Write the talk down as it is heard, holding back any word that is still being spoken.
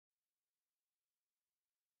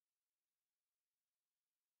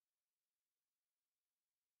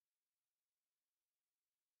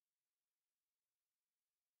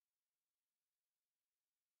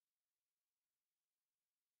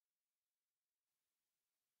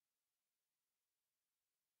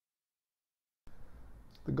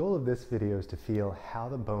The goal of this video is to feel how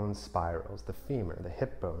the bone spirals, the femur, the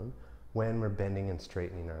hip bone, when we're bending and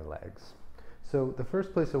straightening our legs. So the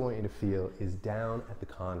first place I want you to feel is down at the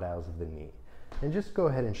condyles of the knee. And just go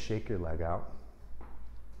ahead and shake your leg out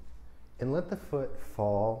and let the foot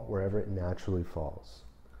fall wherever it naturally falls.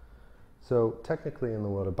 So technically in the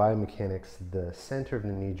world of biomechanics, the center of the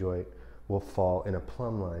knee joint will fall in a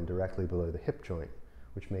plumb line directly below the hip joint,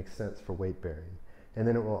 which makes sense for weight bearing. And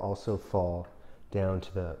then it will also fall down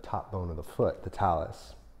to the top bone of the foot, the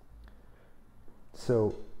talus.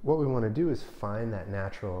 So what we want to do is find that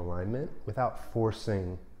natural alignment without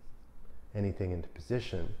forcing anything into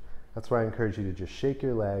position. That's why I encourage you to just shake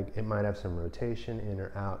your leg. It might have some rotation in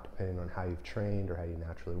or out depending on how you've trained or how you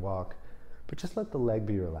naturally walk, but just let the leg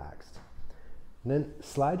be relaxed. And then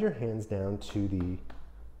slide your hands down to the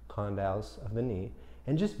condyles of the knee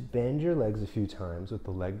and just bend your legs a few times with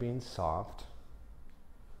the leg being soft.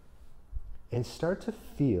 And start to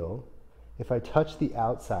feel if I touch the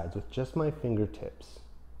outsides with just my fingertips,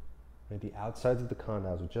 right, the outsides of the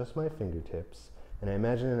condyles with just my fingertips, and I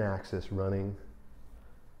imagine an axis running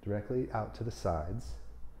directly out to the sides,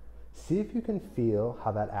 see if you can feel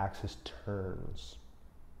how that axis turns.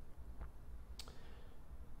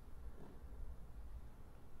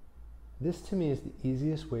 This to me is the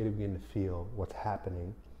easiest way to begin to feel what's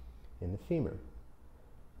happening in the femur.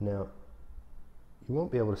 Now, you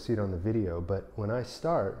won't be able to see it on the video, but when I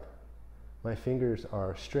start, my fingers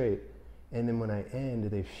are straight, and then when I end,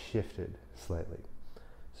 they've shifted slightly.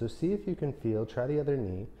 So see if you can feel, try the other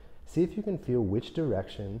knee, see if you can feel which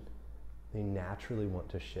direction they naturally want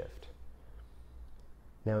to shift.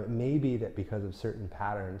 Now it may be that because of certain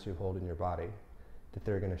patterns you hold in your body, that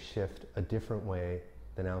they're going to shift a different way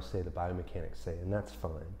than I'll say the biomechanics say, and that's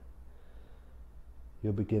fine.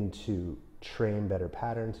 You'll begin to train better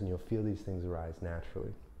patterns and you'll feel these things arise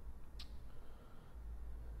naturally.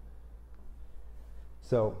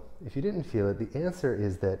 So if you didn't feel it, the answer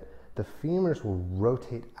is that the femurs will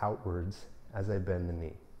rotate outwards as I bend the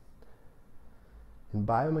knee. In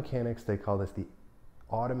biomechanics, they call this the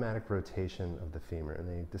automatic rotation of the femur, and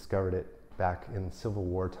they discovered it back in Civil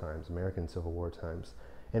War times, American Civil War times.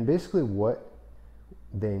 And basically what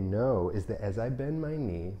they know is that as I bend my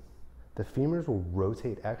knee, the femurs will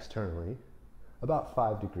rotate externally about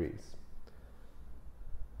 5 degrees.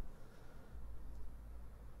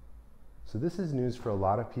 So this is news for a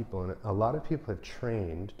lot of people, and a lot of people have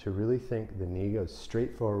trained to really think the knee goes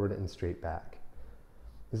straight forward and straight back.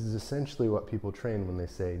 This is essentially what people train when they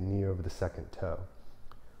say knee over the second toe.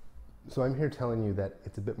 So I'm here telling you that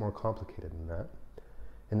it's a bit more complicated than that,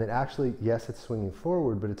 and that actually, yes, it's swinging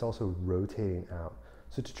forward, but it's also rotating out.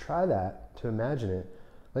 So to try that, to imagine it,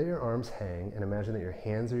 let your arms hang and imagine that your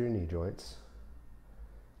hands are your knee joints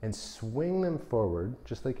and swing them forward,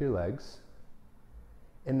 just like your legs,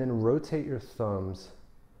 and then rotate your thumbs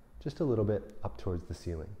just a little bit up towards the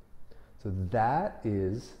ceiling. So that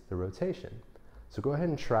is the rotation. So go ahead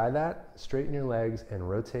and try that. Straighten your legs and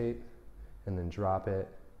rotate, and then drop it,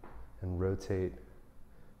 and rotate,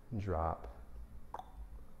 and drop.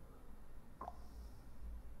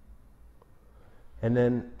 And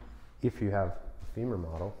then if you have a femur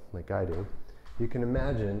model, like I do, you can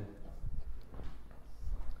imagine,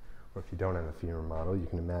 or if you don't have a femur model, you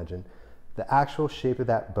can imagine the actual shape of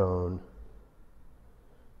that bone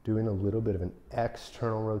doing a little bit of an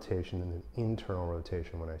external rotation and an internal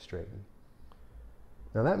rotation when I straighten.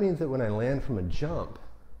 Now that means that when I land from a jump,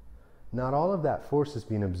 not all of that force is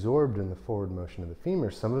being absorbed in the forward motion of the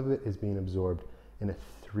femur. Some of it is being absorbed in a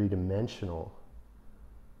three-dimensional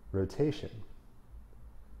rotation.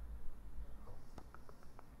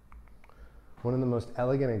 One of the most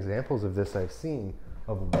elegant examples of this I've seen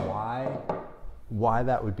of why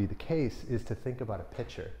that would be the case is to think about a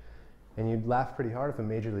pitcher. And you'd laugh pretty hard if a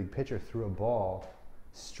major league pitcher threw a ball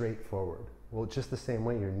straight forward. Well, just the same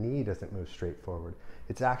way your knee doesn't move straight forward.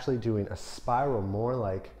 It's actually doing a spiral more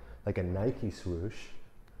like a Nike swoosh,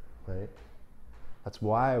 right? That's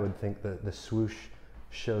why I would think that the swoosh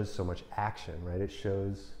shows so much action, right? It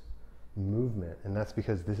shows movement, and that's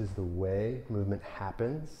because this is the way movement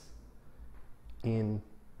happens in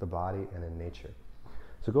the body and in nature.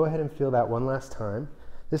 So go ahead and feel that one last time.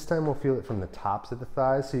 This time we'll feel it from the tops of the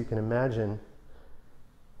thighs, so you can imagine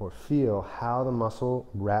or feel how the muscle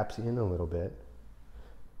wraps in a little bit,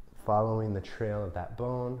 following the trail of that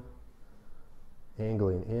bone,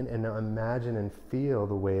 angling in, and now imagine and feel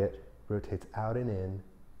the way it rotates out and in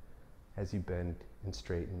as you bend and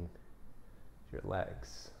straighten your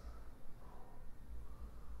legs.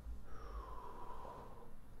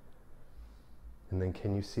 And then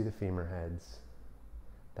can you see the femur heads?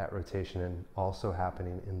 That rotation and also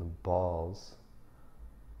happening in the balls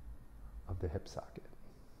of the hip socket.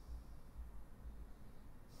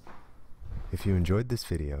 If you enjoyed this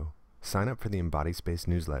video, sign up for the Embody Space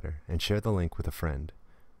newsletter and share the link with a friend.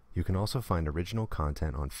 You can also find original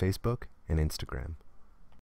content on Facebook and Instagram.